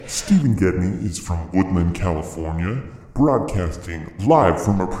Stephen Gedney is from Woodland, California, broadcasting live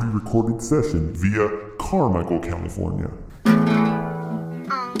from a pre-recorded session via Carmichael, California.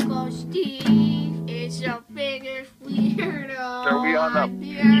 Uncle Steve is a biggest weirdo. Are we on the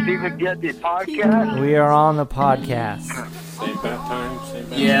Stephen Gedney podcast? We are on the podcast. Same bat time, same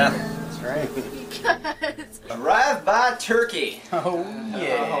bat Yeah, time. that's right. Because Arrived by turkey. Oh,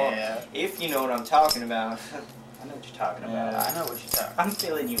 yeah. If you know what I'm talking about. I know what you're talking about. I know what you're talking about. I'm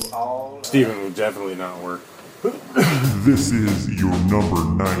feeling you all. Steven will definitely not work. This is your number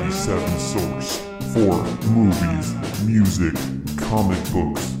 97 source for movies, music, comic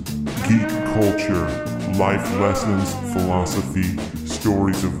books, geek culture, life lessons, philosophy,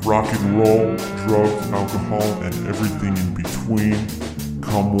 stories of rock and roll, drugs, alcohol, and everything in between.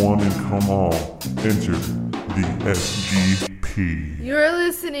 Come one and come all. Enter the SGP. you're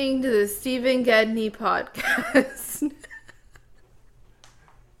listening to the Stephen Gedney podcast.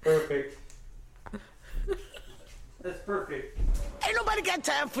 Perfect. That's perfect. Ain't nobody got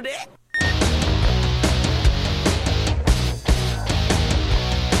time for that.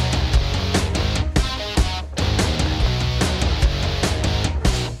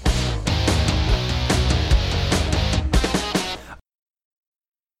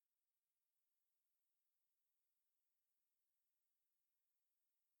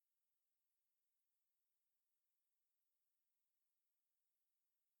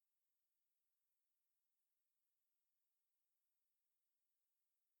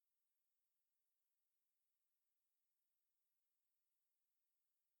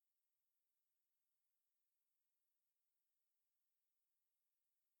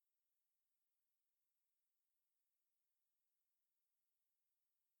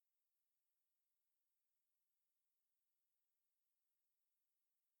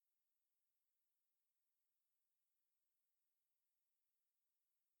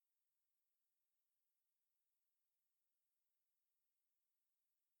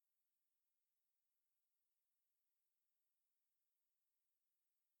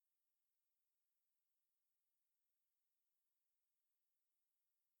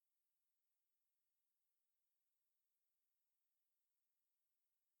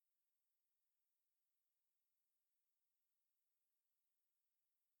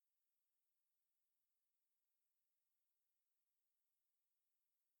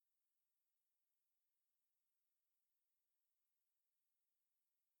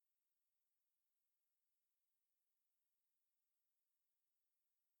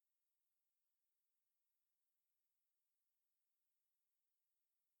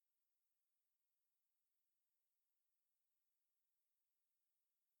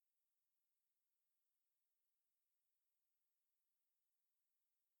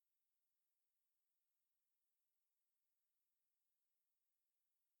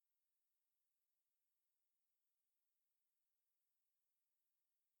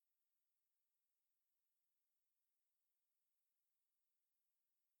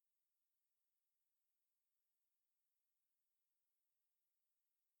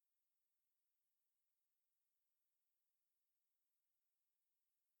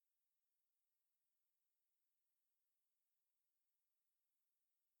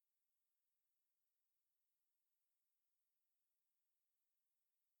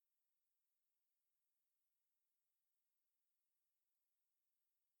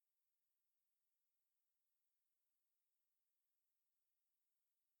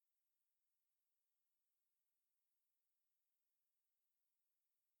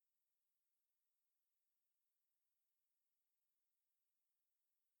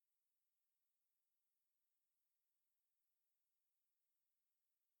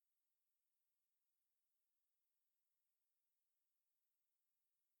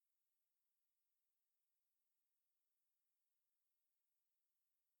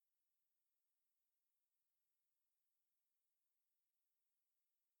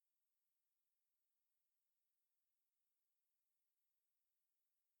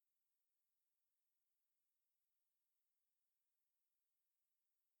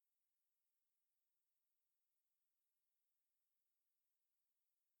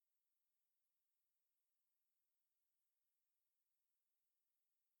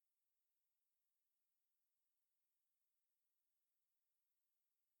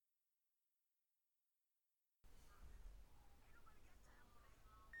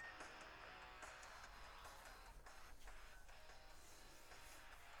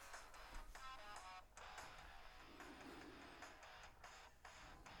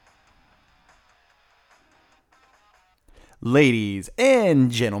 Ladies and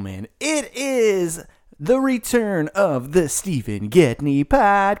gentlemen, it is the return of the Stephen Getney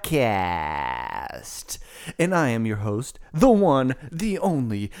Podcast. And I am your host, the one, the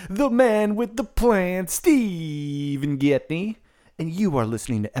only, the man with the plan, Stephen Getney. And you are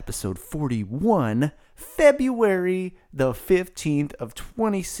listening to episode 41, February the 15th of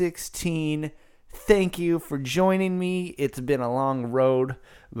 2016. Thank you for joining me. It's been a long road,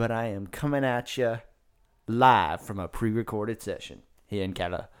 but I am coming at you live from a pre-recorded session here in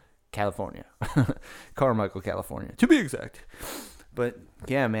California. Carmichael, California, to be exact. But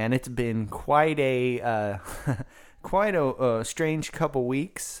yeah, man, it's been quite a strange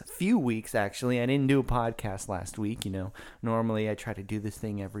few weeks actually. I didn't do a podcast last week. Normally I try to do this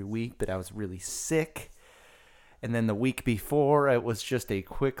thing every week, but I was really sick. And then the week before, it was just a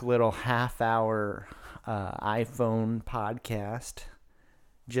quick little half-hour iPhone podcast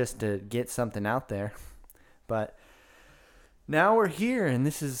just to get something out there. But now we're here, and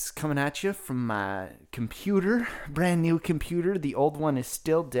this is coming at you from my computer, brand new computer. The old one is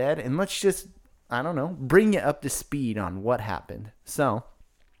still dead, and let's just, bring you up to speed on what happened. So,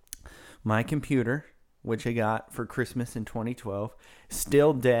 my computer, which I got for Christmas in 2012,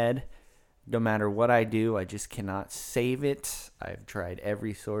 still dead. No matter what I do, I just cannot save it. I've tried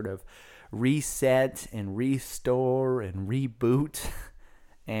every sort of reset and restore and reboot,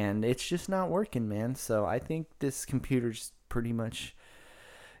 and it's just not working, man. So I think this computer's pretty much,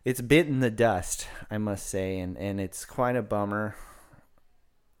 it's bitten the dust, I must say, and it's quite a bummer.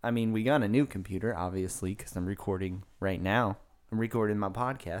 I mean, we got a new computer, obviously, because I'm recording right now. I'm recording my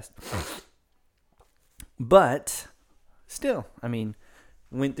podcast. But still,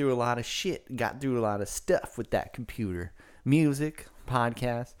 went through a lot of shit, got through a lot of stuff with that computer. Music,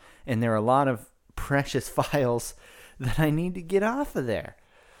 podcast, and there are a lot of precious files that I need to get off of there.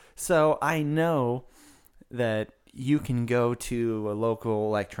 So I know that you can go to a local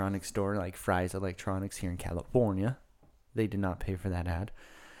electronics store like Fry's Electronics here in California. They did not pay for that ad.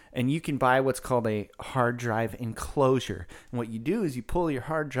 And you can buy what's called a hard drive enclosure. And what you do is you pull your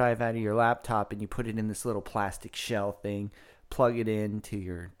hard drive out of your laptop and you put it in this little plastic shell thing, plug it into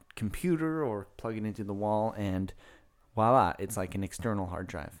your computer or plug it into the wall, and voila, it's like an external hard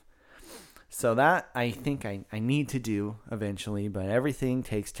drive. So that I think I need to do eventually, but everything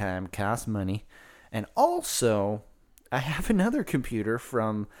takes time, costs money. And also, I have another computer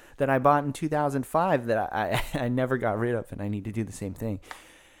that I bought in 2005 that I never got rid of, and I need to do the same thing.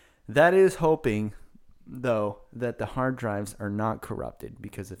 That is hoping, though, that the hard drives are not corrupted,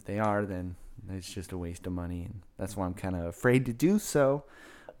 because if they are, then it's just a waste of money, and that's why I'm kind of afraid to do so,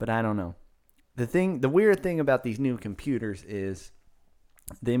 but I don't know. The weird thing about these new computers is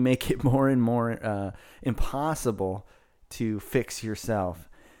they make it more and more impossible to fix yourself.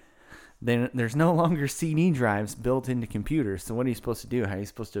 There's no longer CD drives built into computers, so what are you supposed to do? How are you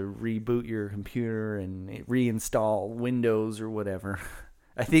supposed to reboot your computer and reinstall Windows or whatever?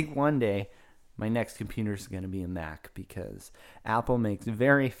 I think one day my next computer is going to be a Mac, because Apple makes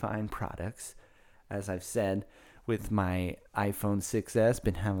very fine products, as I've said, with my iPhone 6S.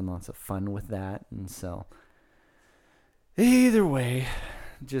 Been having lots of fun with that. And so, either way,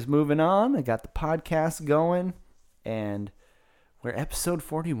 just moving on. I got the podcast going, and we're episode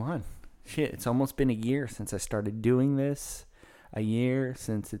 41. Shit, it's almost been a year since I started doing this. A year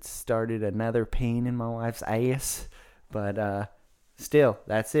since it started another pain in my wife's ass. But, still,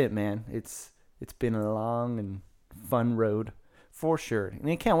 that's it, man. It's been a long and fun road for sure. And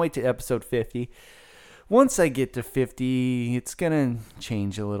I can't wait to episode 50. Once I get to 50, it's going to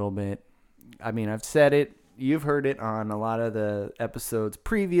change a little bit. I've said it. You've heard it on a lot of the episodes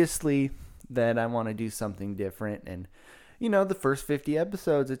previously that I want to do something different. And, the first 50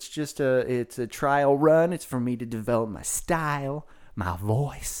 episodes, it's a trial run. It's for me to develop my style, my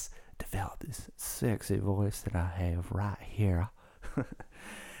voice, develop this sexy voice that I have right here.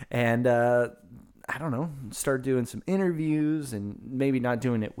 And start doing some interviews, and maybe not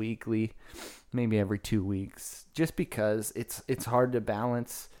doing it weekly, maybe every 2 weeks, just because it's hard to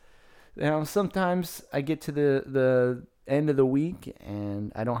balance. Sometimes I get to the end of the week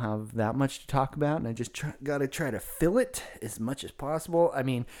and I don't have that much to talk about, and I just gotta try to fill it as much as possible.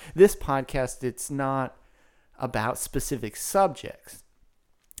 This podcast, it's not about specific subjects.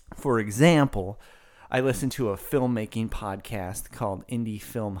 For example, I listen to a filmmaking podcast called Indie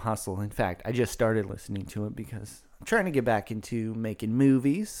Film Hustle. In fact, I just started listening to it because I'm trying to get back into making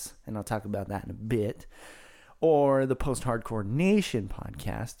movies, and I'll talk about that in a bit. Or the Post Hardcore Nation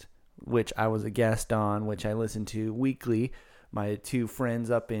podcast, which I was a guest on, which I listen to weekly. My two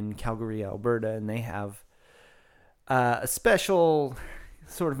friends up in Calgary, Alberta, and they have a special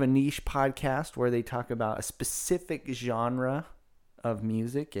sort of a niche podcast where they talk about a specific genre of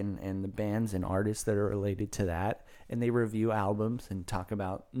music and the bands and artists that are related to that. And they review albums and talk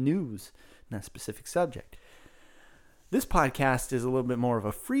about news in a specific subject. This podcast is a little bit more of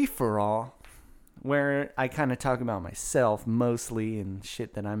a free-for-all, where I kind of talk about myself mostly and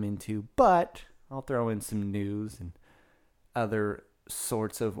shit that I'm into, but I'll throw in some news and other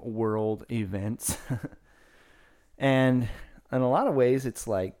sorts of world events. And in a lot of ways, it's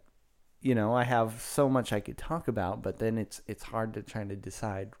like, you know, I have so much I could talk about, but then it's hard to try to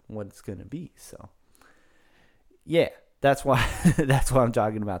decide what it's going to be. So, yeah, that's why I'm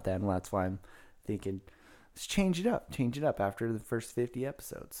talking about that, and that's why I'm thinking, let's change it up after the first 50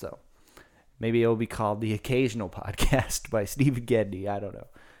 episodes. So maybe it'll be called The Occasional Podcast by Stephen Gedney. I don't know.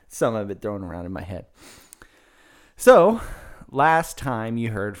 Some of it thrown around in my head. So last time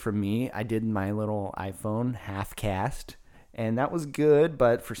you heard from me, I did my little iPhone half cast, and that was good,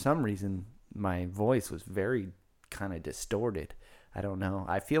 but for some reason my voice was very kind of distorted. I don't know.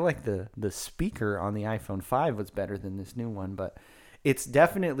 I feel like the speaker on the iPhone 5 was better than this new one, but it's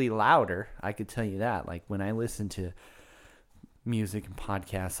definitely louder. I could tell you that. Like when I listen to music and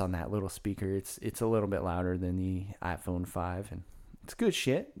podcasts on that little speaker, it's a little bit louder than the iPhone 5, and it's good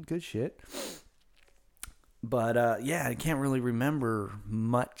shit. But yeah, I can't really remember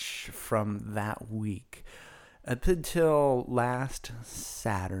much from that week. Up until last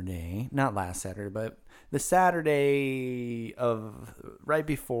Saturday, not last Saturday, but the Saturday of right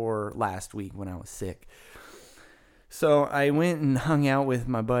before last week when I was sick. So I went and hung out with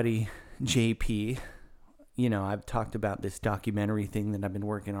my buddy JP. You know, I've talked about this documentary thing that I've been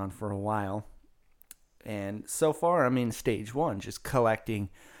working on for a while. And so far, I'm in stage 1, just collecting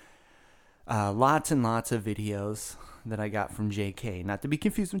lots and lots of videos that I got from JK. Not to be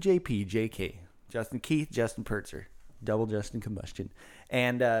confused with JP, JK. Justin Keith, Justin Pertzer. Double Justin Combustion.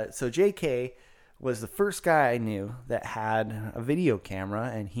 And so JK was the first guy I knew that had a video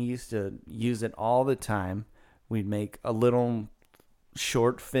camera, and he used to use it all the time. We'd make a little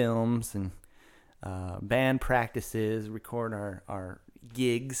short films and band practices, record our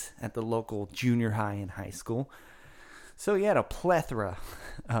gigs at the local junior high and high school. So he had a plethora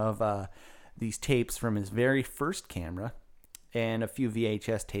of these tapes from his very first camera and a few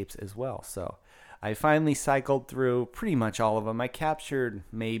VHS tapes as well. So I finally cycled through pretty much all of them. I captured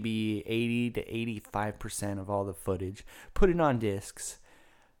maybe 80 to 85% of all the footage, put it on discs,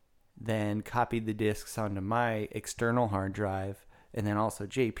 then copied the discs onto my external hard drive, and then also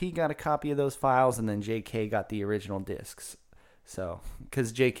JP got a copy of those files, and then JK got the original discs. So,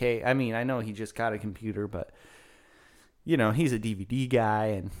 because JK, I mean, I know he just got a computer, but, you know, he's a DVD guy,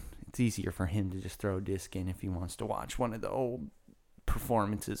 and it's easier for him to just throw a disc in if he wants to watch one of the old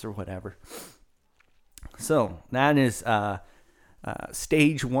performances or whatever. So, that is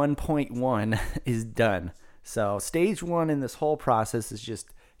stage 1.1 is done. So, stage 1 in this whole process is just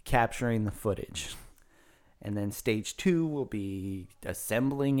capturing the footage. And then stage 2 will be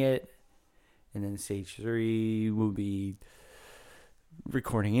assembling it. And then stage 3 will be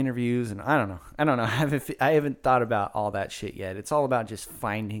recording interviews. And I don't know. I haven't thought about all that shit yet. It's all about just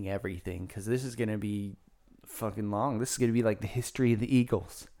finding everything, because this is going to be fucking long. This is going to be like the history of the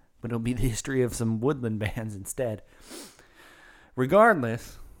Eagles, but it'll be the history of some woodland bands instead.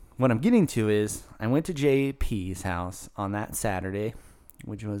 Regardless, what I'm getting to is I went to JP's house on that Saturday,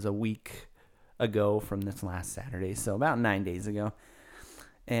 which was a week ago from this last Saturday, so about 9 days ago,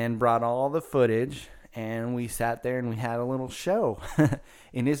 and brought all the footage, and we sat there and we had a little show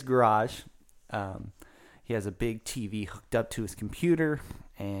in his garage. He has a big TV hooked up to his computer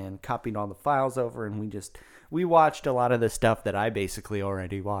and copied all the files over, and we watched a lot of the stuff that I basically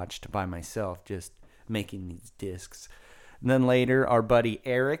already watched by myself, just making these discs. And then later, our buddy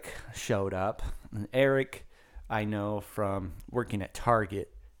Eric showed up, and Eric I know from working at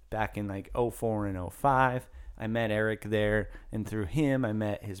Target back in like 04 and 05. I met Eric there, and through him, I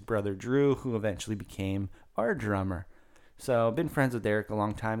met his brother Drew, who eventually became our drummer. So I've been friends with Eric a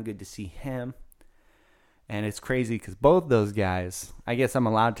long time. Good to see him. And it's crazy because both those guys, I guess I'm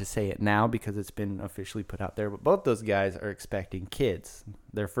allowed to say it now because it's been officially put out there, but both those guys are expecting kids,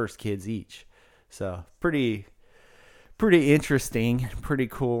 their first kids each. So pretty interesting, pretty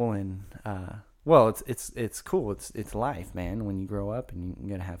cool, and well, it's cool. It's life, man. When you grow up and you're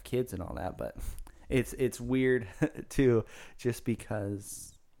gonna have kids and all that, but it's weird too, just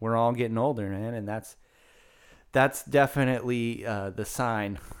because we're all getting older, man, and that's definitely the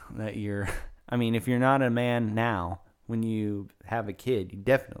sign that you're. I mean, if you're not a man now, when you have a kid, you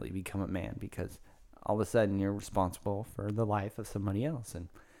definitely become a man because all of a sudden you're responsible for the life of somebody else. And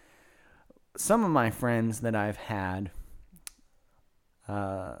some of my friends that I've had,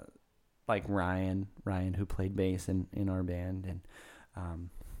 like Ryan who played bass in our band, and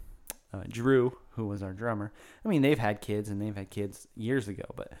Drew, who was our drummer. I mean, they've had kids, and they've had kids years ago,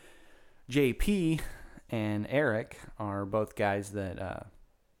 but JP and Eric are both guys that,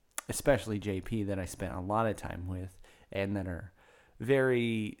 especially JP, that I spent a lot of time with, and that are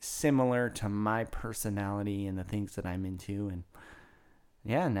very similar to my personality and the things that I'm into. And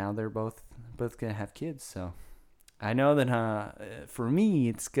yeah, now they're both gonna have kids, so I know that for me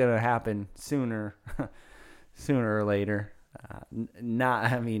it's gonna happen sooner or later.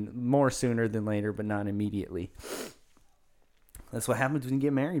 More sooner than later, but not immediately. That's what happens when you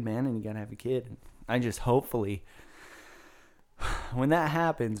get married, man, and you gotta have a kid. And I just hopefully, when that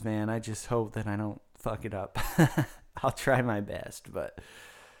happens, man, I just hope that I don't fuck it up. I'll try my best, but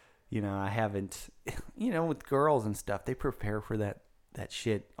I haven't. With girls and stuff, they prepare for that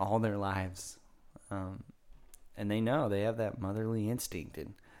shit all their lives, and they know they have that motherly instinct.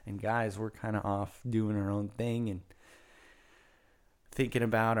 And guys, we're kind of off doing our own thing and thinking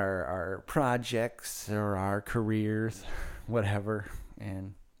about our projects or our careers, whatever.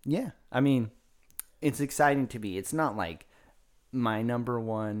 And yeah, I mean, it's exciting to be. It's not like my number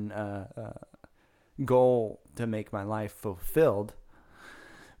one goal to make my life fulfilled,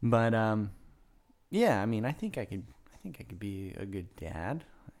 but yeah, I mean, I think I could be a good dad.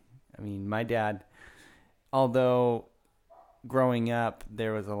 I mean, my dad, although growing up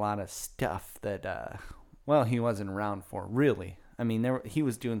there was a lot of stuff that he wasn't around for, really. I mean, he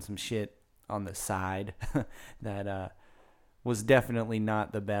was doing some shit on the side that was definitely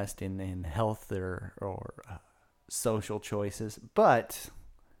not the best in health or social choices. But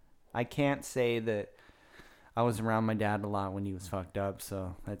I can't say that I was around my dad a lot when he was fucked up,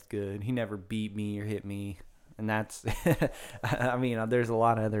 so that's good. He never beat me or hit me, and that's, I mean, there's a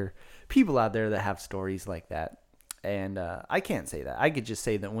lot of other people out there that have stories like that. And I can't say that. I could just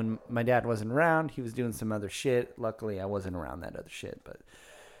say that when my dad wasn't around, he was doing some other shit. Luckily, I wasn't around that other shit. But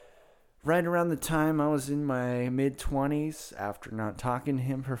right around the time I was in my mid-20s, after not talking to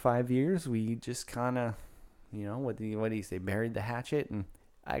him for 5 years, we just kind of, what do you say, buried the hatchet. And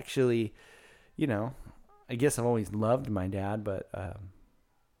actually, I guess I've always loved my dad, but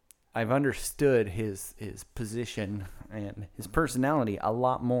I've understood his position and his personality a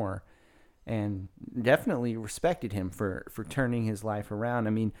lot more. And definitely respected him for turning his life around.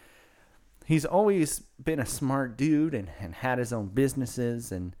 I mean, he's always been a smart dude and had his own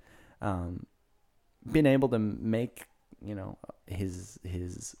businesses and been able to make,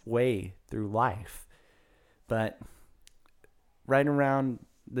 his way through life. But right around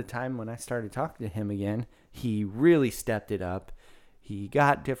the time when I started talking to him again, he really stepped it up. He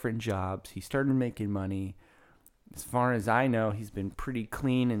got different jobs. He started making money. As far as I know, he's been pretty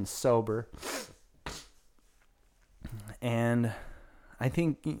clean and sober. And I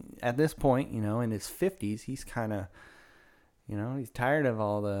think at this point, in his 50s, he's kind of, he's tired of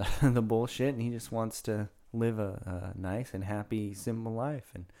all the the bullshit, and he just wants to live a nice and happy, simple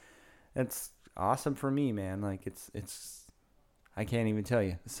life. And that's awesome for me, man. Like, it's I can't even tell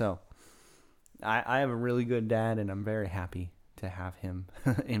you. So I have a really good dad, and I'm very happy to have him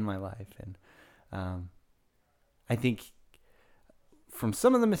in my life. And I think from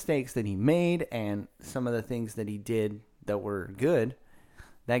some of the mistakes that he made and some of the things that he did that were good,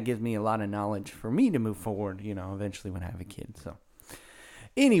 that gives me a lot of knowledge for me to move forward, eventually when I have a kid. So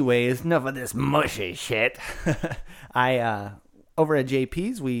anyways, enough of this mushy shit. Over at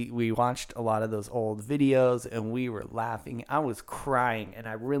JP's, we watched a lot of those old videos, and we were laughing. I was crying, and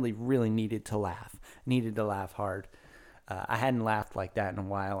I really, really needed to laugh hard. I hadn't laughed like that in a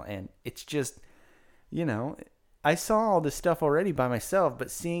while, and it's just, I saw all this stuff already by myself, but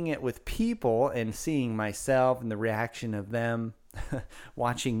seeing it with people and seeing myself and the reaction of them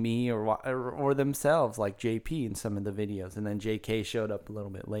watching me or themselves, like JP in some of the videos, and then JK showed up a little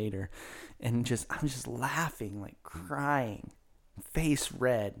bit later, and I'm just laughing, like crying, face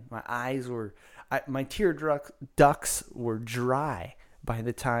red. My eyes were, my tear ducts were dry by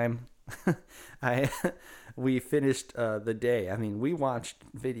the time we finished the day. I mean, we watched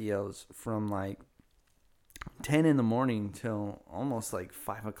videos from like 10 in the morning till almost like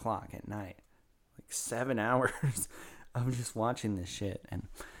 5 o'clock at night, like 7 hours of just watching this shit. And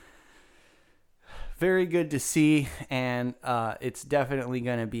very good to see, and it's definitely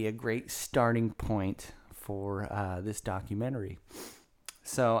going to be a great starting point for this documentary.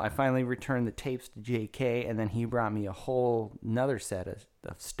 So I finally returned the tapes to JK, and then he brought me a whole another set of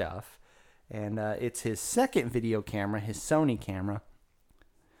stuff, and it's his second video camera, his Sony camera,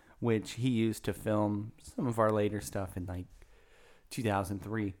 which he used to film some of our later stuff in like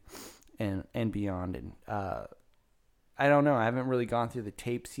 2003 and beyond. And I don't know. I haven't really gone through the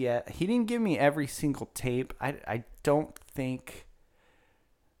tapes yet. He didn't give me every single tape. I don't think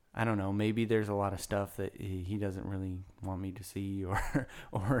I don't know, maybe there's a lot of stuff that he doesn't really want me to see,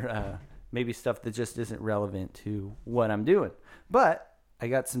 or maybe stuff that just isn't relevant to what I'm doing. But I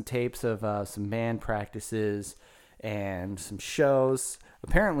got some tapes of some band practices and some shows.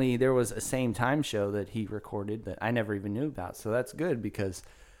 Apparently there was a same time show that he recorded that I never even knew about. So that's good, because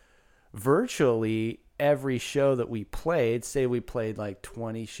virtually every show that we played, say we played like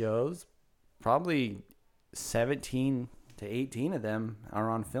 20 shows, probably 17 to 18 of them are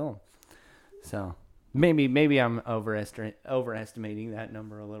on film. So maybe I'm overestimating that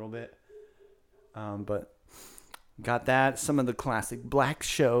number a little bit. But got that. Some of the classic Black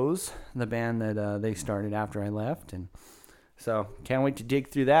shows, the band that they started after I left. And so can't wait to dig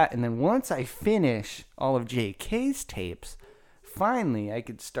through that. And then once I finish all of JK's tapes, finally I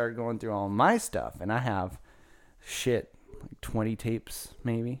could start going through all my stuff. And I have like 20 tapes,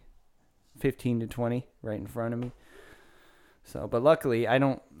 maybe 15 to 20 right in front of me. So, but luckily I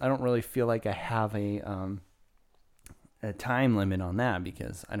don't really feel like I have a time limit on that,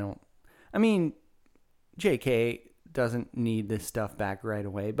 because JK doesn't need this stuff back right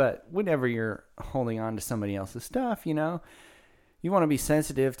away, but whenever you're holding on to somebody else's stuff, you want to be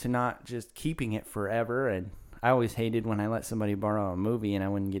sensitive to not just keeping it forever. And I always hated when I let somebody borrow a movie and I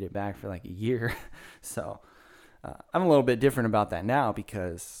wouldn't get it back for like a year. So I'm a little bit different about that now,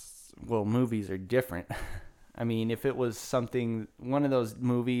 because, well, movies are different. I mean, if it was one of those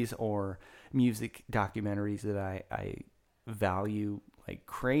movies or music documentaries that I value like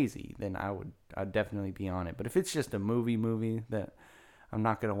crazy, then I'd definitely be on it. But if it's just a movie that I'm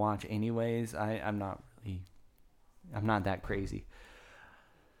not going to watch anyways, I'm not that crazy.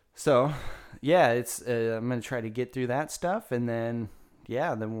 So yeah, I'm going to try to get through that stuff, and then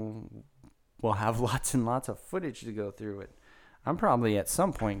we'll have lots and lots of footage to go through it. I'm probably at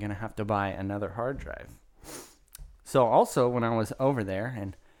some point going to have to buy another hard drive. So also, when I was over there,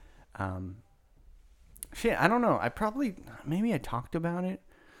 and I don't know, maybe I talked about it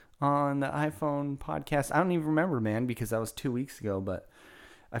on the iPhone podcast. I don't even remember, man, because that was 2 weeks ago. But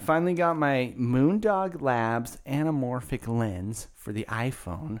I finally got my Moondog Labs anamorphic lens for the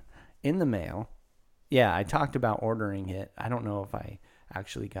iPhone in the mail. Yeah, I talked about ordering it. I don't know if I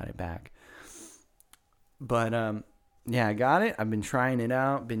actually got it back. But yeah, I got it. I've been trying it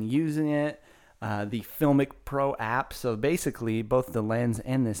out, been using it. The Filmic Pro app. So basically, both the lens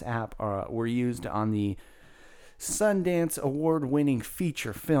and this app were used on the Sundance award-winning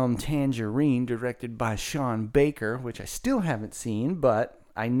feature film Tangerine, directed by Sean Baker, which I still haven't seen, but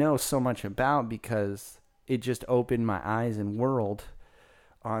I know so much about because it just opened my eyes and world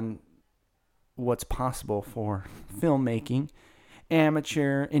on what's possible for filmmaking,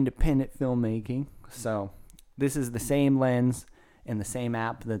 amateur, independent filmmaking. So this is the same lens and the same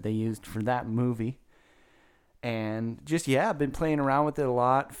app that they used for that movie. And just, I've been playing around with it a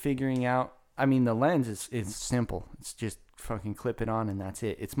lot, figuring out, the lens is simple. It's just fucking clip it on and that's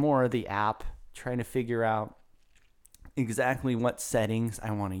it. It's more of the app, trying to figure out exactly what settings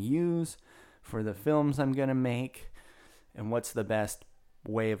I want to use for the films I'm going to make and what's the best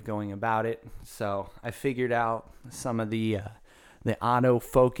way of going about it. So I figured out some of the auto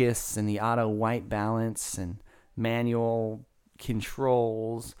focus and the auto white balance and manual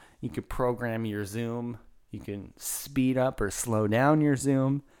controls. You can program your zoom. You can speed up or slow down your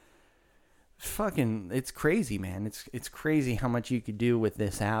zoom. It's crazy, man. It's crazy how much you could do with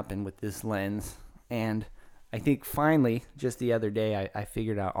this app and with this lens. And I think finally, just the other day, I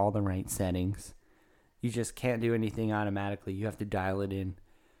figured out all the right settings. You just can't do anything automatically. You have to dial it in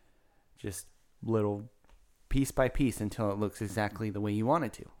just little piece by piece until it looks exactly the way you want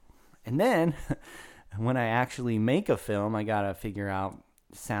it to. And then when I actually make a film, I got to figure out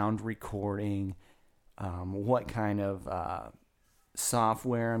sound recording, what kind of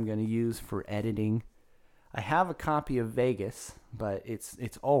software I'm going to use for editing. I have a copy of Vegas, but it's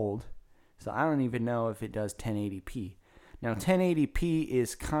old, so I don't even know if it does 1080p. Now, 1080p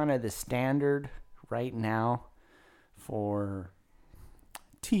is kind of the standard right now for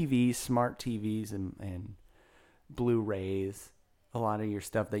TVs, smart TVs, and Blu-rays, a lot of your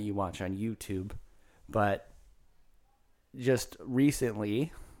stuff that you watch on YouTube. But just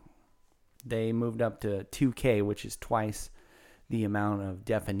recently, they moved up to 2K, which is twice the amount of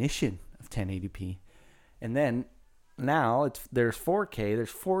definition of 1080p. And then now there's 4K. There's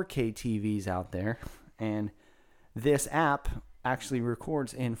 4K TVs out there, and this app actually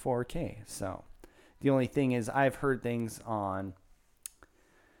records in 4K. So the only thing is, I've heard things on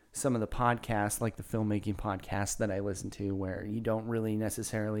some of the podcasts, like the filmmaking podcasts that I listen to, where you don't really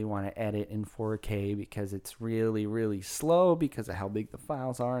necessarily want to edit in 4K because it's really, really slow because of how big the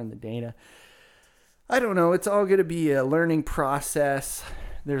files are and the data. I don't know. It's all going to be a learning process.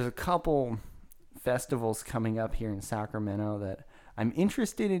 there's a couple festivals coming up here in Sacramento that I'm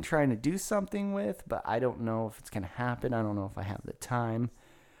interested in trying to do something with, but I don't know if it's going to happen. I don't know if I have the time.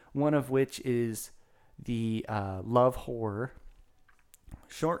 One of which is the Love Horror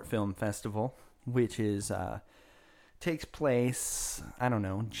Short Film Festival, which is takes place, I don't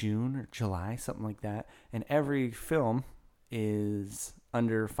know, June or July, something like that. And every film is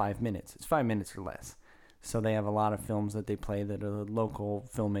under 5 minutes. It's 5 minutes or less. So they have a lot of films that they play that local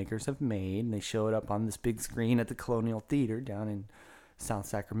filmmakers have made, and they show it up on this big screen at the Colonial Theater down in South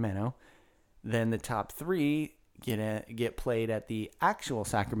Sacramento. Then the top three get played at the actual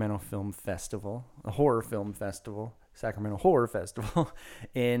Sacramento Film Festival, the Horror Film Festival, Sacramento Horror Festival,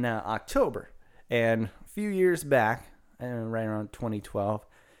 in October. And a few years back, right around 2012,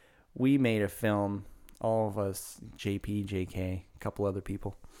 we made a film, all of us, JP, JK, a couple other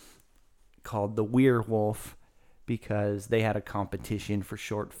people, called The Werewolf, because they had a competition for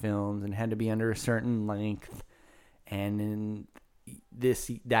short films and had to be under a certain length. And in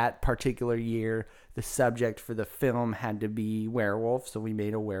that particular year, the subject for the film had to be werewolf, so we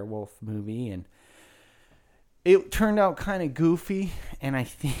made a werewolf movie, and it turned out kind of goofy. And I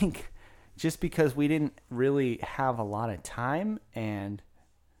think just because we didn't really have a lot of time, and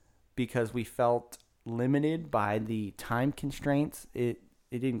because we felt limited by the time constraints, it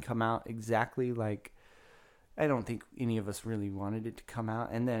didn't come out exactly like I don't think any of us really wanted it to come out.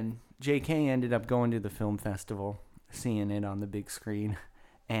 And then JK ended up going to the film festival, seeing it on the big screen,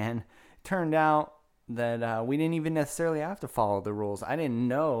 and it turned out that we didn't even necessarily have to follow the rules. I didn't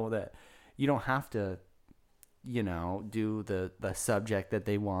know that you don't have to, do the subject that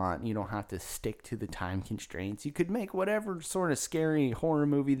they want. You don't have to stick to the time constraints. You could make whatever sort of scary horror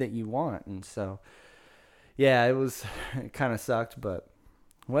movie that you want. And so, yeah, it kind of sucked, but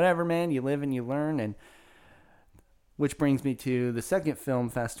whatever, man. You live and you learn. And which brings me to the second film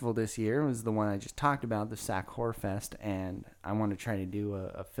festival this year, was the one I just talked about, the Sac Horror Fest, and I want to try to do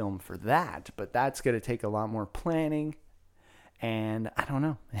a film for that, but that's going to take a lot more planning, and I don't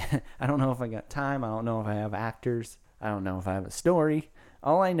know. I don't know if I got time. I don't know if I have actors. I don't know if I have a story.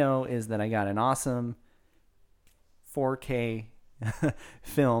 All I know is that I got an awesome 4K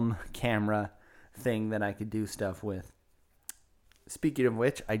film camera thing that I could do stuff with. Speaking of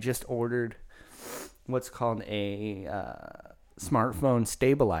which, I just ordered what's called a smartphone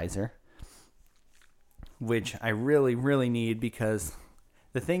stabilizer, which I really, really need, because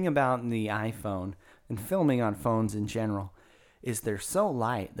the thing about the iPhone and filming on phones in general is they're so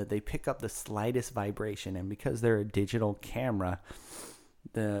light that they pick up the slightest vibration, and because they're a digital camera,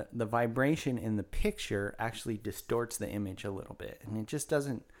 the vibration in the picture actually distorts the image a little bit, and it just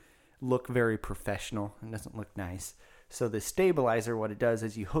doesn't look very professional. It doesn't look nice. So the stabilizer, what it does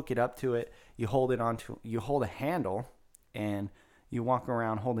is you hook it up to it, you hold a handle, and you walk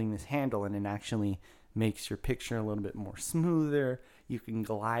around holding this handle, and it actually makes your picture a little bit more smoother. You can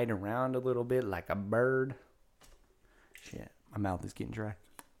glide around a little bit like a bird. Shit, my mouth is getting dry.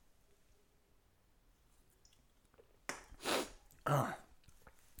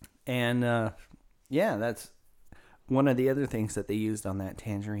 And yeah, that's one of the other things that they used on that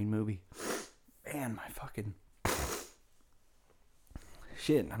Tangerine movie. Man, my fucking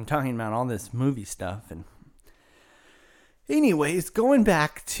shit, I'm talking about all this movie stuff. And anyways, going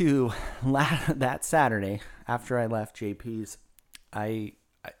back to that Saturday after I left JP's, I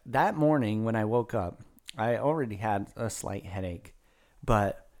that morning when I woke up, I already had a slight headache,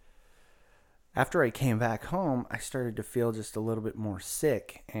 but after I came back home, I started to feel just a little bit more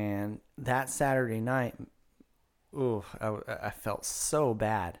sick. And that Saturday night, I felt so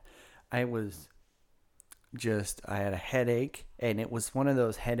bad. I had a headache, and it was one of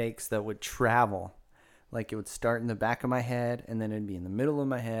those headaches that would travel. Like, it would start in the back of my head, and then it'd be in the middle of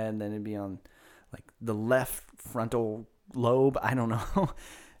my head, and then it'd be on like the left frontal lobe. I don't know.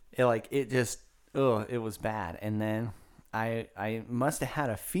 It was bad. And then I must have had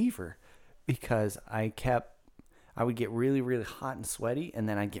a fever, because I would get really, really hot and sweaty, and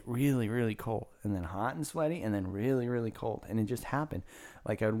then I'd get really, really cold, and then hot and sweaty, and then really, really cold. And it just happened.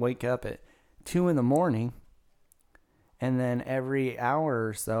 Like, I would wake up at 2 a.m, and then every hour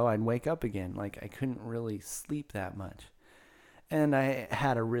or so I'd wake up again. Like, I couldn't really sleep that much. And I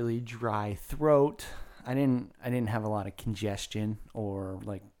had a really dry throat. I didn't have a lot of congestion or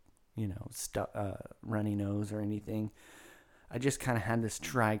runny nose or anything. I just kind of had this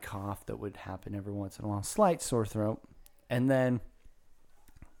dry cough that would happen every once in a while, slight sore throat. And then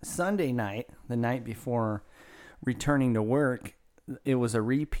Sunday night, the night before returning to work, it was a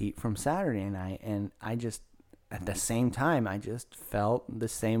repeat from Saturday night, and at the same time, I just felt the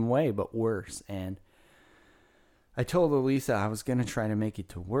same way, but worse. And I told Elisa I was going to try to make it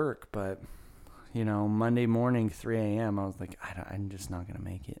to work, but, you know, Monday morning, 3 a.m., I was like, I'm just not going to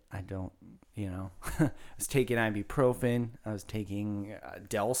make it. I don't, you know. I was taking ibuprofen. I was taking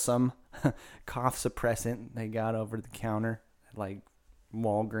Delsum, cough suppressant they got over the counter at, like,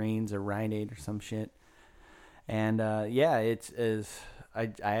 Walgreens or Rite Aid or some shit. And, yeah, I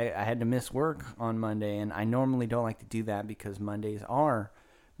had to miss work on Monday, and I normally don't like to do that because Mondays are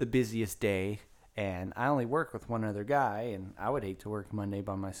the busiest day. And I only work with one other guy, and I would hate to work Monday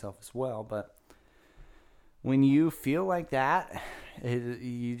by myself as well. But when you feel like that,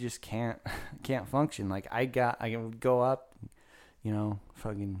 you just can't function. Like I would go up, you know,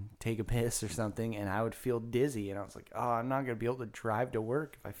 fucking take a piss or something, and I would feel dizzy. And I was like, oh, I'm not gonna be able to drive to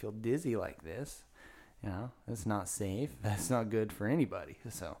work if I feel dizzy like this. You know, that's not safe. That's not good for anybody.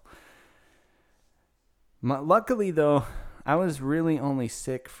 So, luckily though, I was really only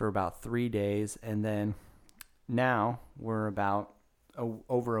sick for about 3 days, and then now we're about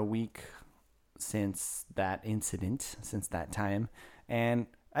over a week since that incident, since that time, and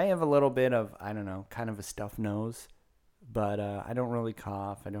I have a little bit of, I don't know, kind of a stuffed nose, but I don't really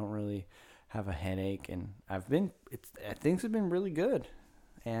cough, I don't really have a headache, and things have been really good,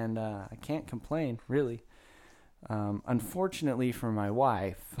 and I can't complain, really. Unfortunately for my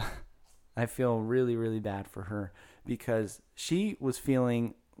wife, I feel really, really bad for her, because she was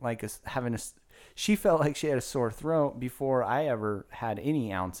feeling like she felt like she had a sore throat before I ever had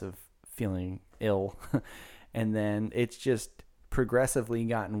any ounce of feeling ill. And then it's just progressively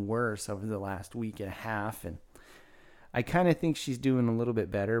gotten worse over the last week and a half. And I kind of think she's doing a little bit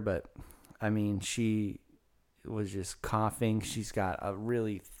better, but I mean, she was just coughing. She's got a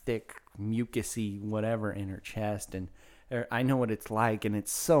really thick, mucusy whatever in her chest. And I know what it's like, and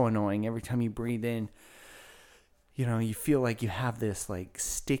it's so annoying. Every time you breathe in, you know, you feel like you have this like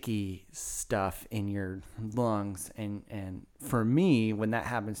sticky stuff in your lungs. And for me, when that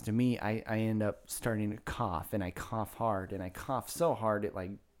happens to me, I end up starting to cough, and I cough hard, and I cough so hard it,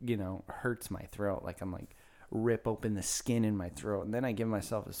 like, you know, hurts my throat. Like I'm like rip open the skin in my throat, and then I give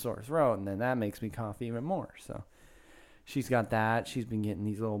myself a sore throat, and then that makes me cough even more. So she's got that. She's been getting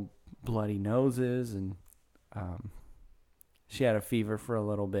these little bloody noses, and she had a fever for a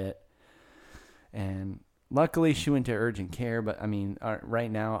little bit, and luckily she went to urgent care. But I mean,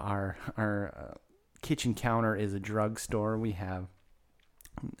 right now our kitchen counter is a drugstore. We have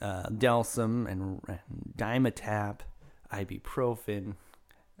Delsum and Dimetap, ibuprofen,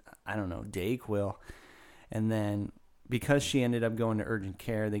 I don't know, Dayquil. And then because she ended up going to urgent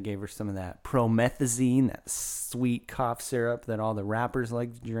care, they gave her some of that promethazine, that sweet cough syrup that all the rappers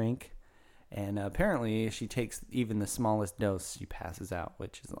like to drink. And apparently she takes even the smallest dose, she passes out,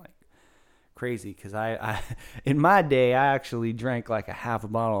 which is like crazy. Because I in my day, I actually drank like a half a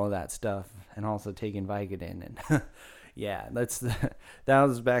bottle of that stuff, and also taking Vicodin. And yeah, that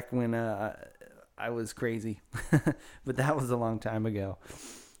was back when I was crazy. But that was a long time ago.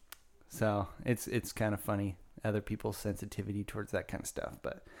 So it's kind of funny, other people's sensitivity towards that kind of stuff.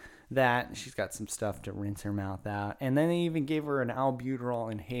 But she's got some stuff to rinse her mouth out. And then they even gave her an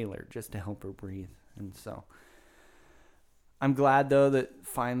albuterol inhaler just to help her breathe. And so I'm glad, though, that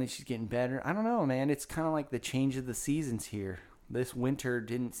finally she's getting better. I don't know, man. It's kind of like the change of the seasons here. This winter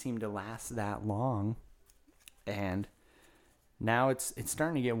didn't seem to last that long. And now it's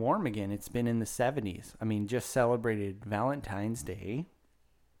starting to get warm again. It's been in the 70s. I mean, just celebrated Valentine's Day.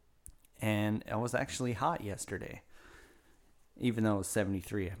 And it was actually hot yesterday, even though it was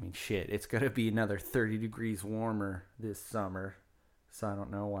 73. I mean, shit, it's going to be another 30 degrees warmer this summer. So I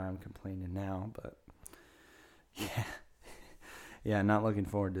don't know why I'm complaining now, but yeah, not looking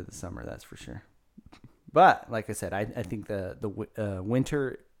forward to the summer, that's for sure. But like I said, I think the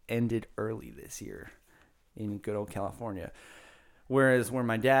winter ended early this year in good old California. Whereas where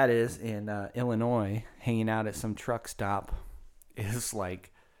my dad is in Illinois, hanging out at some truck stop, is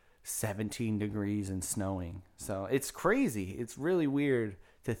like 17 degrees and snowing. So it's crazy. It's really weird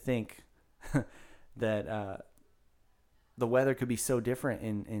to think that the weather could be so different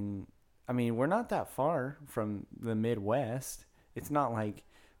in I mean, we're not that far from the Midwest. It's not like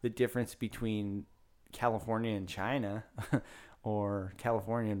the difference between California and China or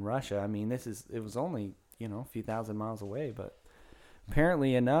California and Russia. I mean, it was only, you know, a few thousand miles away, but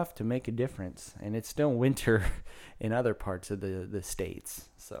apparently enough to make a difference. And it's still winter in other parts of the states.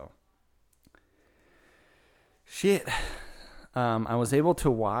 So shit. I was able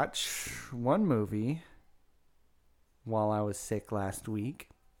to watch one movie while I was sick last week,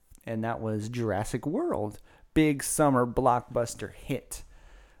 and that was Jurassic World. Big summer blockbuster hit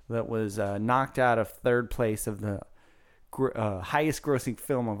that was knocked out of third place of the highest grossing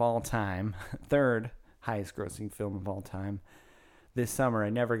film of all time. Third highest grossing film of all time. This summer I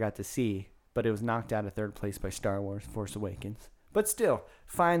never got to see, but it was knocked out of third place by Star Wars Force Awakens. But still,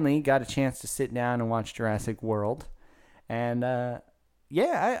 finally got a chance to sit down and watch Jurassic World. And I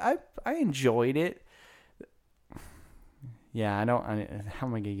enjoyed it. Yeah, how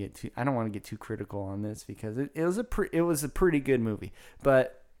am I gonna get too? I don't want to get too critical on this because it was a pretty good movie.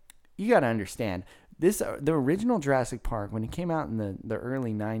 But you got to understand the original Jurassic Park, when it came out in the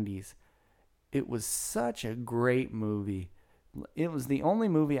early '90s, it was such a great movie. It was the only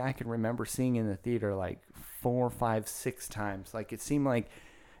movie I could remember seeing in the theater like 4, 5, 6 times. Like, it seemed like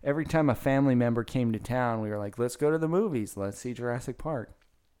every time a family member came to town, we were like, let's go to the movies. Let's see Jurassic Park.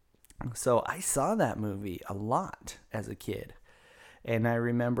 So I saw that movie a lot as a kid. And I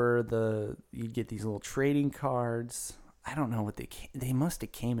remember you'd get these little trading cards. I don't know what they must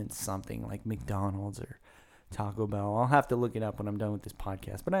have came in something like McDonald's or Taco Bell. I'll have to look it up when I'm done with this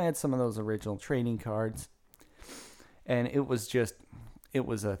podcast. But I had some of those original trading cards. And it was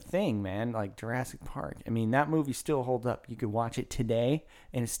a thing, man, like Jurassic Park. I mean, that movie still holds up. You could watch it today,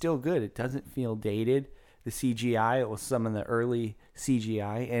 and it's still good. It doesn't feel dated. The CGI, it was some of the early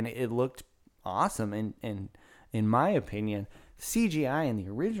CGI, and it looked awesome. And in my opinion, CGI in the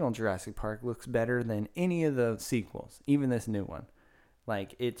original Jurassic Park looks better than any of the sequels, even this new one.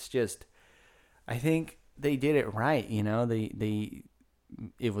 Like, it's just, I think they did it right, you know.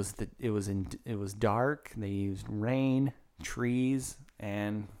 It was dark. They used rain, trees,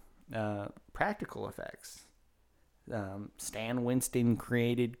 and practical effects. Stan Winston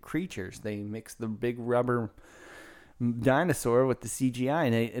created creatures. They mixed the big rubber dinosaur with the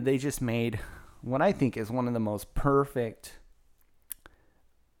CGI, and they just made what I think is one of the most perfect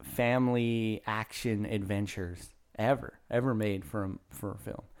family action adventures ever made for a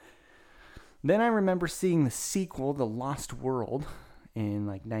film. Then I remember seeing the sequel, The Lost World, in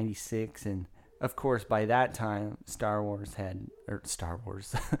like 96, and of course by that time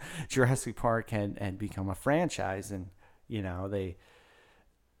Jurassic Park had become a franchise, and you know,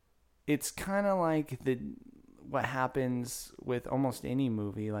 it's kind of like what happens with almost any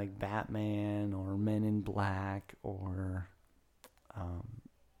movie like Batman or Men in Black or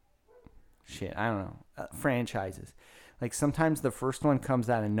I don't know, franchises. Like, sometimes the first one comes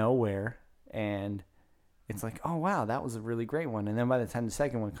out of nowhere and it's like, oh, wow, that was a really great one. And then by the time the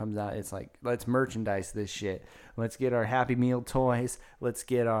second one comes out, it's like, let's merchandise this shit. Let's get our Happy Meal toys. Let's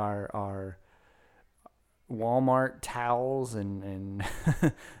get our Walmart towels and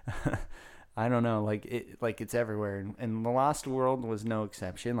I don't know, like it's everywhere. And The Lost World was no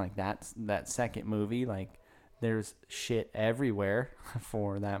exception. Like, that second movie, like, there's shit everywhere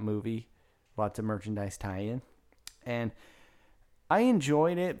for that movie. Lots of merchandise tie-in. And I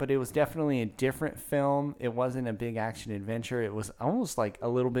enjoyed it, but it was definitely a different film. It wasn't a big action adventure. It was almost like a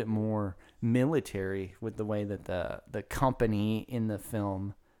little bit more military with the way that the company in the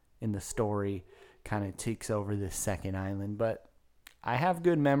film, in the story, kind of takes over this second island. But I have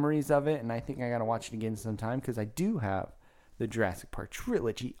good memories of it, and I think I got to watch it again sometime because I do have the Jurassic Park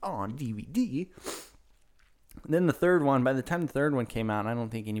trilogy on DVD. Then the third one, by the time the third one came out, I don't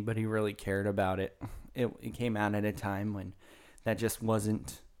think anybody really cared about it. It came out at a time when that just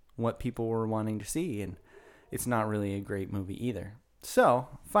wasn't what people were wanting to see, and it's not really a great movie either. So,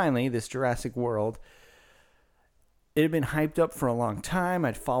 finally, this Jurassic World, it had been hyped up for a long time.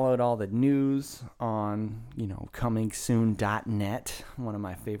 I'd followed all the news on, comingsoon.net, one of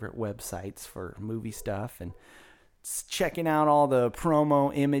my favorite websites for movie stuff, and checking out all the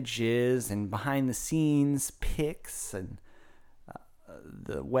promo images and behind-the-scenes pics and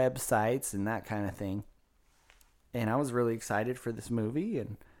the websites and that kind of thing. And I was really excited for this movie,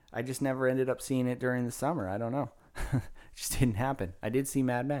 and I just never ended up seeing it during the summer. I don't know. It just didn't happen. I did see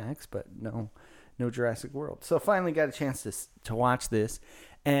Mad Max, but no Jurassic World. So finally got a chance to watch this,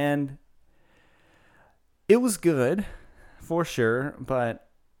 and it was good, for sure, but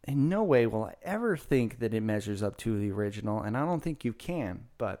in no way will I ever think that it measures up to the original, and I don't think you can,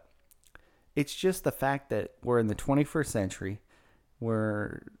 but it's just the fact that we're in the 21st century.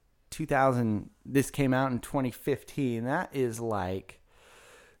 We're 2000, this came out in 2015. That is like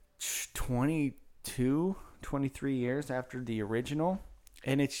 23 years after the original.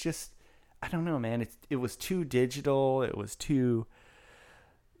 And it's just, I don't know, man. It was too digital. It was too,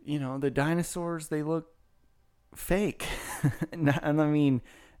 the dinosaurs, they look fake. And I mean,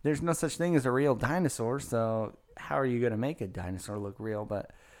 there's no such thing as a real dinosaur. So how are you going to make a dinosaur look real?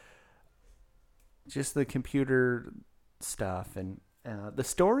 But just the computer stuff, and the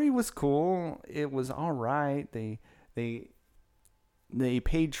story was cool. It was all right. They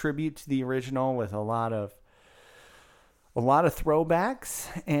paid tribute to the original with a lot of a lot of throwbacks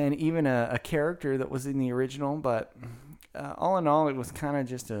and even a character that was in the original. But all in all, it was kind of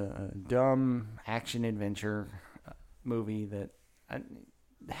just a dumb action adventure movie that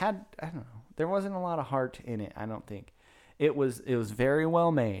had, I don't know, there wasn't a lot of heart in it. I don't think it was very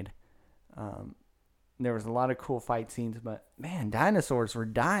well made. There was a lot of cool fight scenes, but man, dinosaurs were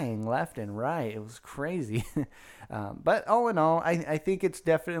dying left and right. It was crazy. But all in all, I think it's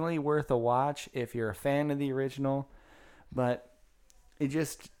definitely worth a watch if you're a fan of the original. But it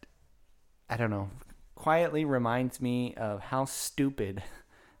just, I don't know, quietly reminds me of how stupid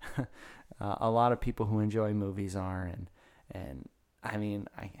a lot of people who enjoy movies are. And I mean,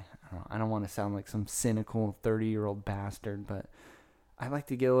 I don't want to sound like some cynical 30-year-old bastard, but I like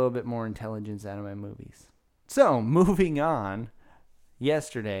to get a little bit more intelligence out of my movies. So, moving on,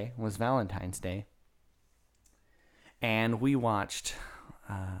 yesterday was Valentine's Day, and we watched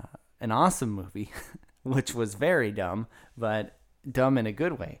an awesome movie, which was very dumb, but dumb in a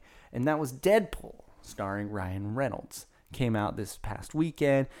good way, and that was Deadpool, starring Ryan Reynolds. Came out this past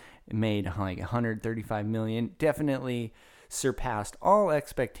weekend. It made like $135 million. Definitely surpassed all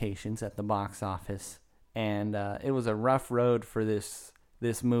expectations at the box office. And it was a rough road for this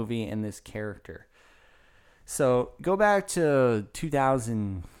movie and this character. So go back to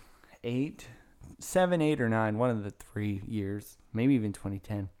 2008, 7, 8, or 9, one of the 3 years, maybe even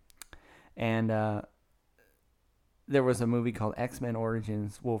 2010. And there was a movie called X-Men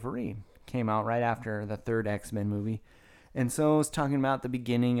Origins Wolverine. Came out right after the third X-Men movie. And so it was talking about the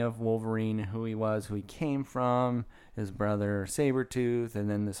beginning of Wolverine, who he was, who he came from, his brother Sabretooth, and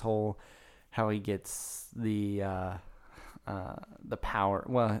then this whole how he gets the power.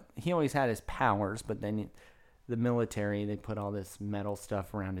 Well, he always had his powers, but then the military, they put all this metal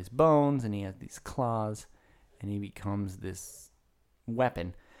stuff around his bones, and he has these claws, and he becomes this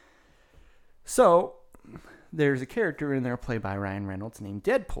weapon. So there's a character in there played by Ryan Reynolds named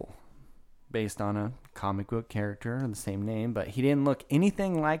Deadpool, based on a comic book character of the same name, but he didn't look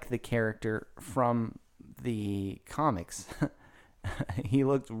anything like the character from the comics. He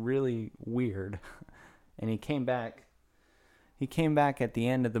looked really weird, and he came back at the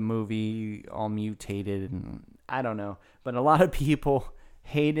end of the movie all mutated, and I don't know, but a lot of people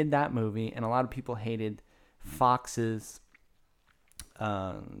hated that movie, and a lot of people hated Fox's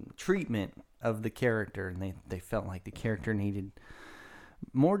treatment of the character, and they felt like the character needed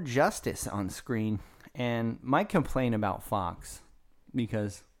more justice on screen. And my complaint about Fox,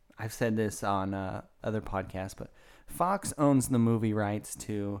 because I've said this on other podcasts, but Fox owns the movie rights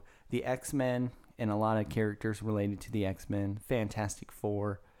to the X-Men and a lot of characters related to the X-Men, Fantastic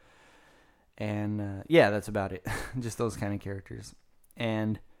Four, and yeah, that's about it. Just those kind of characters.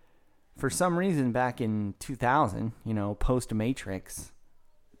 And for some reason, back in 2000, post-Matrix,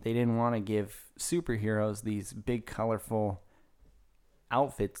 they didn't want to give superheroes these big, colorful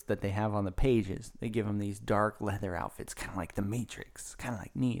outfits that they have on the pages. They give them these dark leather outfits, kind of like the Matrix, kind of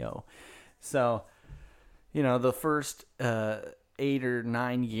like Neo. So, the first 8 or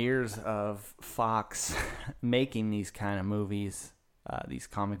 9 years of Fox making these kind of movies, these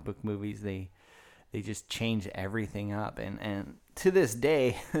comic book movies, they just changed everything up. And to this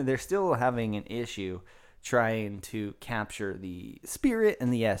day, they're still having an issue trying to capture the spirit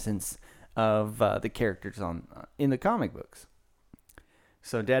and the essence of the characters in the comic books.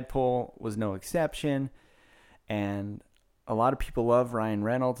 So Deadpool was no exception, and a lot of people love Ryan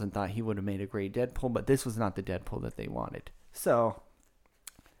Reynolds and thought he would have made a great Deadpool, but this was not the Deadpool that they wanted. So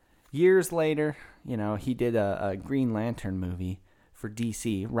years later, he did a Green Lantern movie for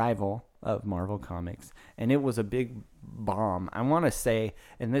DC, rival of Marvel Comics, and it was a big bomb. I want to say,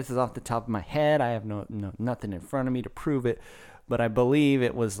 and this is off the top of my head, I have nothing in front of me to prove it, but I believe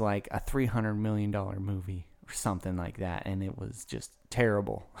it was like a $300 million movie or something like that, and it was just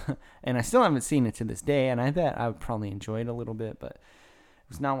terrible. And I still haven't seen it to this day, and I bet I would probably enjoy it a little bit, but it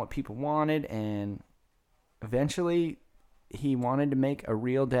was not what people wanted. And eventually he wanted to make a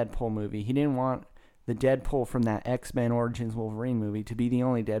real Deadpool movie. He didn't want the Deadpool from that X-Men Origins Wolverine movie to be the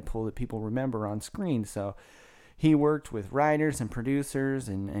only Deadpool that people remember on screen. So he worked with writers and producers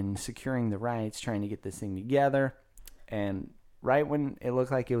and securing the rights, trying to get this thing together. And right when it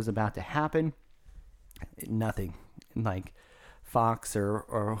looked like it was about to happen, nothing. Like Fox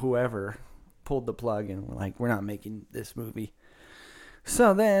or whoever pulled the plug and were like, we're not making this movie.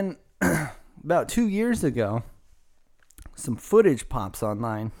 So then about 2 years ago, some footage pops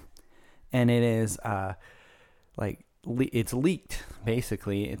online, and it is it's leaked.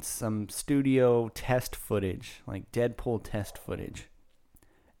 Basically, it's some studio test footage, like Deadpool test footage,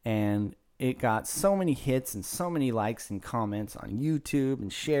 and it got so many hits and so many likes and comments on YouTube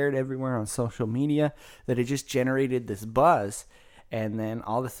and shared everywhere on social media that it just generated this buzz. And then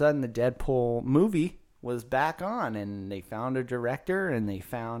all of a sudden the Deadpool movie was back on, and they found a director, and they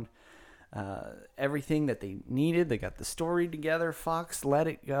found everything that they needed. They got the story together. Fox let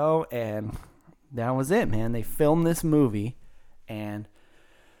it go, and that was it, man. They filmed this movie, and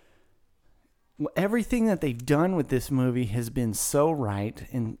everything that they've done with this movie has been so right,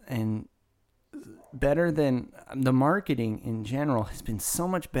 and better than the marketing in general has been so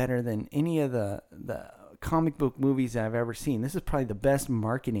much better than any of the comic book movies I've ever seen. This is probably the best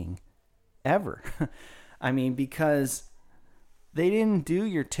marketing ever. I mean, because they didn't do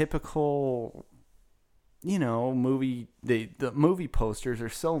your typical, movie. The movie posters are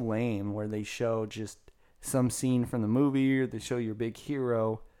so lame, where they show just some scene from the movie, or they show your big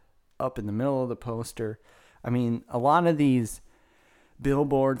hero up in the middle of the poster. I mean, a lot of these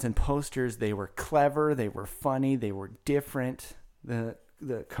billboards and posters, they were clever, they were funny, they were different. The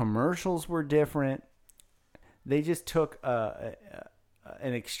commercials were different. They just took an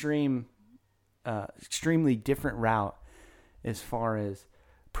extremely different route as far as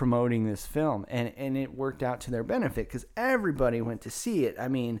promoting this film, and it worked out to their benefit because everybody went to see it. I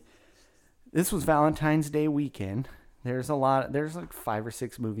mean, this was Valentine's Day weekend. There's like 5 or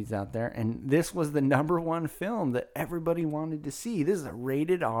 6 movies out there, and this was the number one film that everybody wanted to see. This is a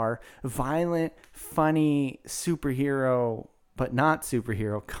rated R, violent, funny superhero, but not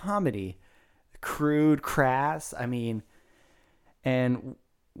superhero comedy. Crude, crass. I mean, and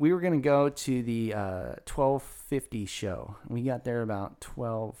we were going to go to the 12:50 show. We got there about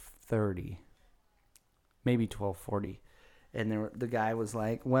 12:30, maybe 12:40. And the guy was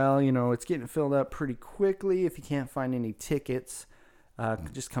like, well, it's getting filled up pretty quickly. If you can't find any tickets,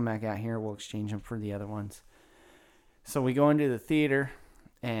 just come back out here. We'll exchange them for the other ones. So we go into the theater,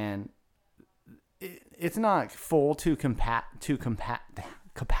 and it's not full to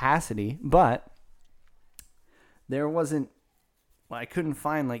capacity, but there wasn't, I couldn't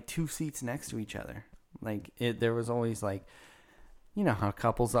find like 2 seats next to each other. There was always like, you know how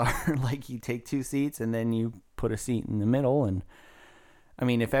couples are, like you take 2 seats and then you put a seat in the middle. And I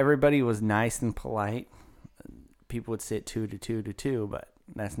mean, if everybody was nice and polite, people would sit 2 to 2 to 2, but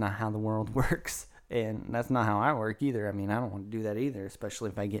that's not how the world works. And that's not how I work either. I mean, I don't want to do that either, especially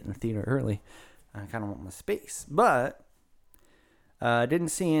if I get in the theater early. I kind of want my space, but didn't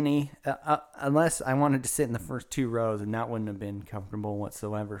see any, unless I wanted to sit in the first 2 rows, and that wouldn't have been comfortable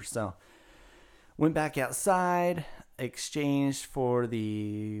whatsoever. So went back outside, exchanged for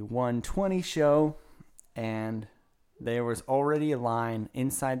the 1:20 show, and there was already a line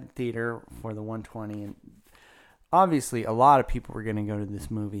inside the theater for the 1:20, and obviously a lot of people were going to go to this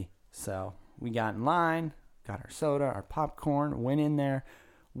movie. So we got in line, got our soda, our popcorn, went in there,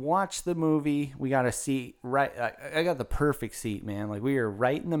 watched the movie. We got a seat right. I got the perfect seat, man. Like, we were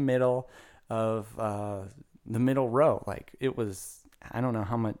right in the middle of the middle row. Like, it was, I don't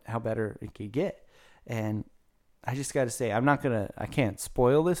know how better it could get. And I just got to say, I can't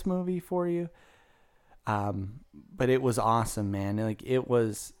spoil this movie for you. But it was awesome, man. Like, it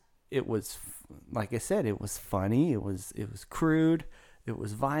was, like I said, it was funny. It was crude. It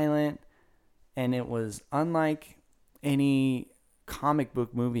was violent, and it was unlike any comic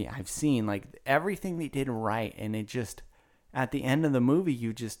book movie I've seen. Like, everything they did right, and it just, at the end of the movie,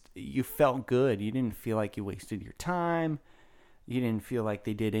 you felt good. You didn't feel like you wasted your time. You didn't feel like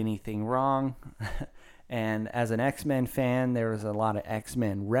they did anything wrong. And as an X-Men fan, there was a lot of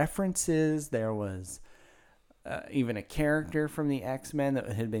X-Men references. There was even a character from the X-Men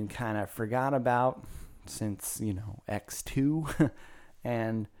that had been kind of forgot about since, X2.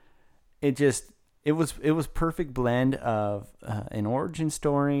 And it was perfect blend of an origin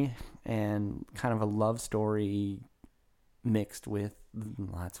story and kind of a love story mixed with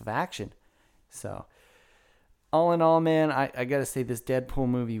lots of action. So all in all, man, I gotta say this Deadpool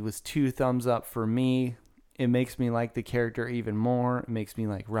movie was 2 thumbs up for me. It makes me like the character even more. It makes me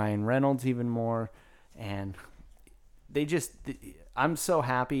like Ryan Reynolds even more. And I'm so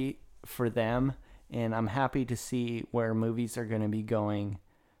happy for them, and I'm happy to see where movies are going to be going.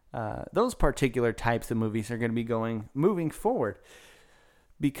 Those particular types of movies are going to be going moving forward,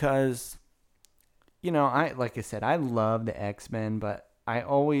 because, like I said, I love the X-Men, but I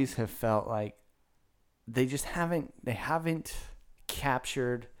always have felt like they haven't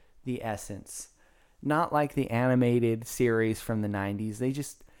captured the essence. Not like the animated series from the 90s.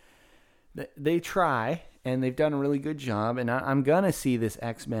 They try, and they've done a really good job. And I'm going to see this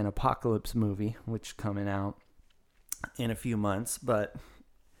X-Men Apocalypse movie, which is coming out in a few months. But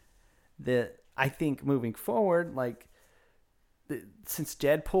I think moving forward, like, since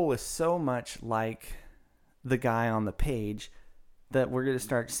Deadpool is so much like the guy on the page, that we're going to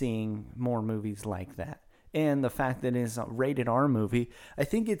start seeing more movies like that. And the fact that it's a rated R movie, I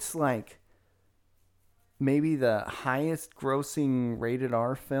think it's like maybe the highest grossing rated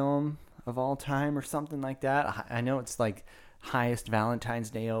R film of all time or something like that. I know it's like highest Valentine's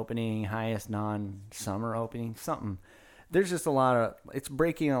Day opening, highest non-summer opening, something. There's just it's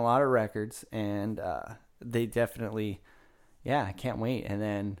breaking a lot of records, and they definitely, I can't wait. And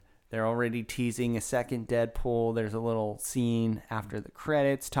then they're already teasing a second Deadpool. There's a little scene after the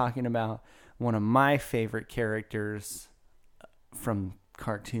credits talking about one of my favorite characters from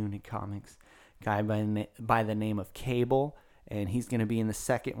cartoon and comics, guy by the name of Cable, and he's going to be in the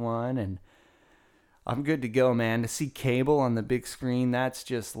second one, and I'm good to go, man. To see Cable on the big screen, that's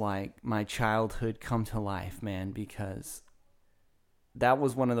just like my childhood come to life, man, because that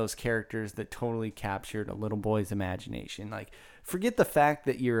was one of those characters that totally captured a little boy's imagination. Like, forget the fact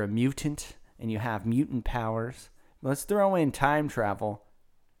that you're a mutant and you have mutant powers. Let's throw in time travel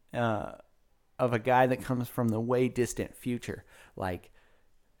of a guy that comes from the way distant future. Like,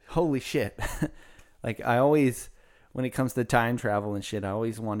 holy shit. Like, I always, when it comes to time travel and shit, I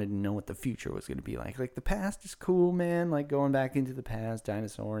always wanted to know what the future was going to be like. Like, the past is cool, man. Like, going back into the past,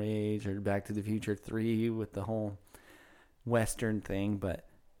 Dinosaur Age, or Back to the Future 3 with the whole Western thing. But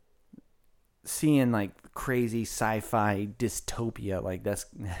seeing, like, crazy sci-fi dystopia, like, that's,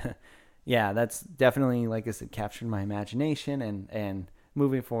 that's definitely, like I said, captured my imagination and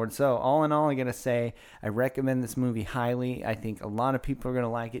moving forward. So, all in all, I got to say, I recommend this movie highly. I think a lot of people are going to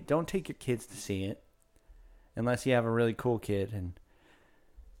like it. Don't take your kids to see it, unless you have a really cool kid. And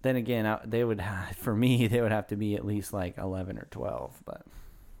then again, they would have to be at least like 11 or 12. But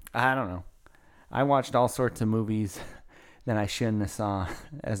I don't know. I watched all sorts of movies that I shouldn't have saw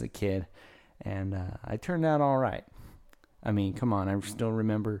as a kid, and I turned out all right. I mean, come on, I still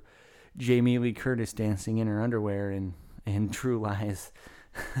remember Jamie Lee Curtis dancing in her underwear in True Lies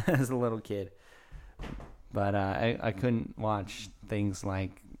as a little kid. But I couldn't watch things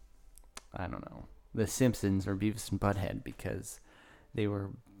like, I don't know, The Simpsons or Beavis and Butthead, because they were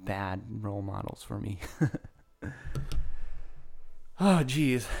bad role models for me. Oh,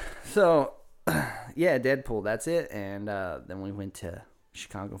 geez. So, Deadpool, that's it. And then we went to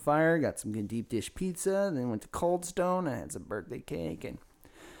Chicago Fire, got some good deep dish pizza, then went to Cold Stone, I had some birthday cake, and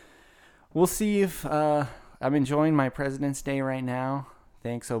we'll see if I'm enjoying my President's Day right now.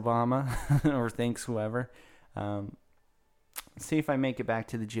 Thanks, Obama, or thanks, whoever. See if I make it back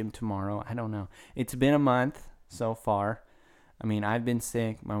to the gym tomorrow. I don't know. It's been a month so far. I mean, I've been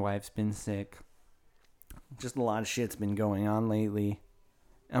sick. My wife's been sick. Just a lot of shit's been going on lately.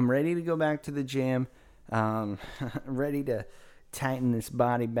 I'm ready to go back to the gym. Ready to tighten this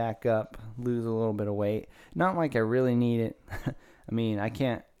body back up, lose a little bit of weight. Not like I really need it. I mean, I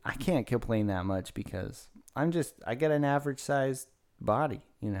can't complain that much, because I got an average sized body,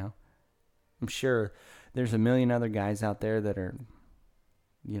 you know. I'm sure there's a million other guys out there that are,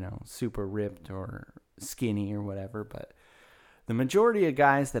 you know, super ripped or skinny or whatever, but the majority of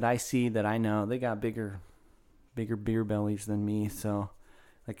guys that I see, that I know, they got bigger beer bellies than me. So,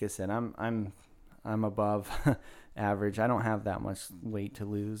 like I said, I'm above average. I don't have that much weight to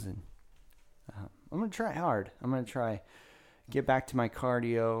lose, and I'm gonna try hard. I'm gonna try get back to my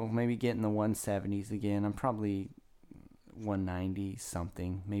cardio, maybe get in the 170s again. I'm probably 190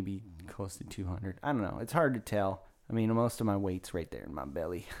 something, maybe close to 200. I don't know. It's hard to tell. I mean, most of my weight's right there in my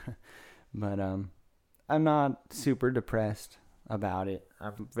belly. But I'm not super depressed about it.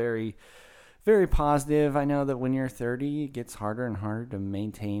 I'm very, very positive. I know that when you're 30, it gets harder and harder to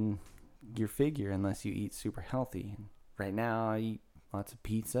maintain your figure unless you eat super healthy. Right now, I eat lots of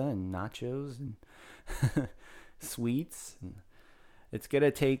pizza and nachos and sweets. And it's going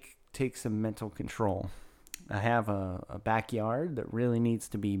to take some mental control. I have a backyard that really needs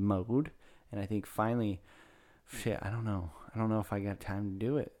to be mowed, and I think finally, I don't know if I got time to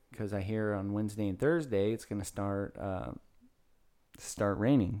do it, because I hear on Wednesday and Thursday it's going to start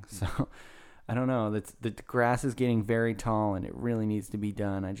raining. So I don't know. The grass is getting very tall, and it really needs to be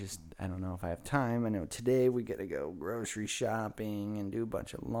done. I don't know if I have time. I know today we got to go grocery shopping and do a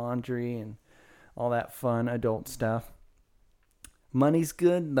bunch of laundry and all that fun adult stuff. Money's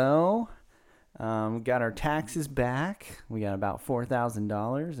good though. We got our taxes back. We got about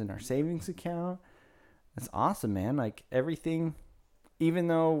 $4,000 in our savings account. That's awesome, man. Like, everything, even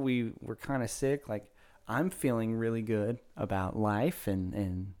though we were kind of sick, like, I'm feeling really good about life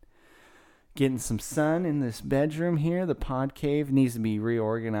and getting some sun in this bedroom here. The pod cave needs to be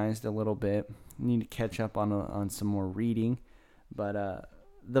reorganized a little bit. Need to catch up on some more reading. But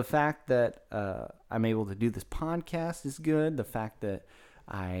the fact that I'm able to do this podcast is good. The fact that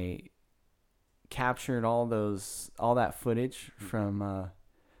I captured all that footage from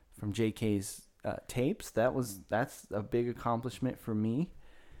JK's tapes, that's a big accomplishment for me.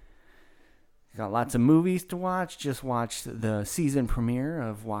 Got lots of movies to watch. Just watched the season premiere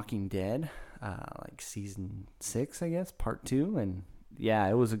of Walking Dead, like season 6, I guess, part 2. And yeah,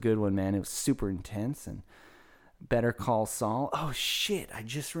 it was a good one, man. It was super intense. And Better Call Saul. Oh, shit. I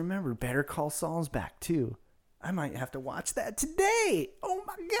just remembered Better Call Saul's back, too. I might have to watch that today. Oh,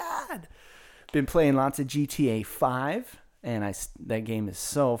 my God. Been playing lots of GTA 5, and that game is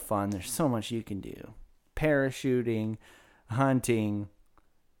so fun. There's so much you can do. Parachuting, hunting,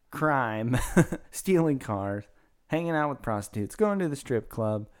 crime, stealing cars, hanging out with prostitutes, going to the strip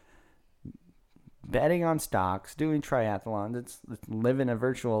club, betting on stocks, doing triathlons. It's living a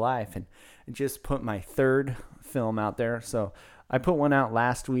virtual life. And I just put my 3rd film out there. So I put one out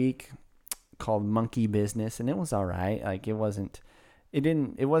last week called Monkey Business, and it was all right. Like it wasn't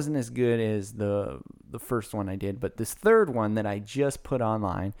as good as the first one I did, but this 3rd one that I just put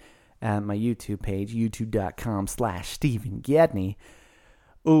online at my YouTube page, youtube.com/Stephen Gedney.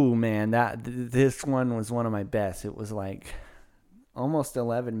 Oh man, this one was one of my best. It was like almost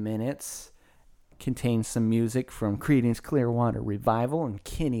 11 minutes. Contains some music from Creedence Clearwater Revival and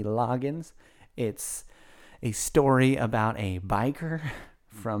Kenny Loggins. It's a story about a biker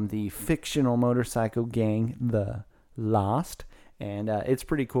from the fictional motorcycle gang, the Lost, and it's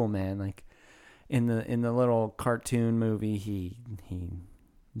pretty cool, man. Like in the little cartoon movie, he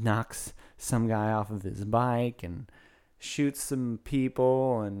knocks some guy off of his bike and shoots some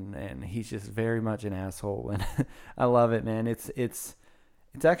people, and he's just very much an asshole, and I love it, man. It's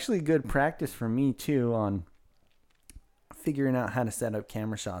actually good practice for me too on figuring out how to set up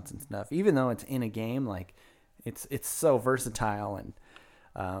camera shots and stuff. Even though it's in a game, like it's so versatile, and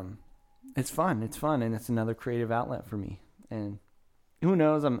it's fun, and it's another creative outlet for me. And who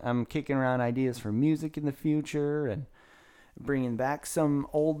knows, I'm kicking around ideas for music in the future and bringing back some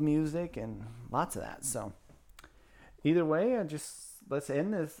old music and lots of that. So either way, let's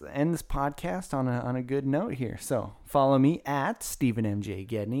end this podcast on a good note here. So follow me at Stephen MJ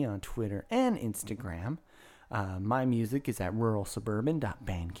Gedney on Twitter and Instagram. My music is at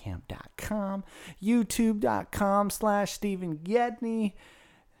ruralsuburban.bandcamp.com, youtube.com/Stephen Gedney.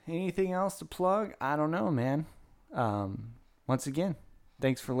 Anything else to plug? I don't know, man. Once again,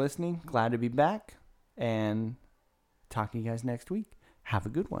 thanks for listening. Glad to be back, and talk to you guys next week. Have a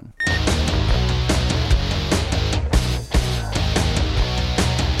good one.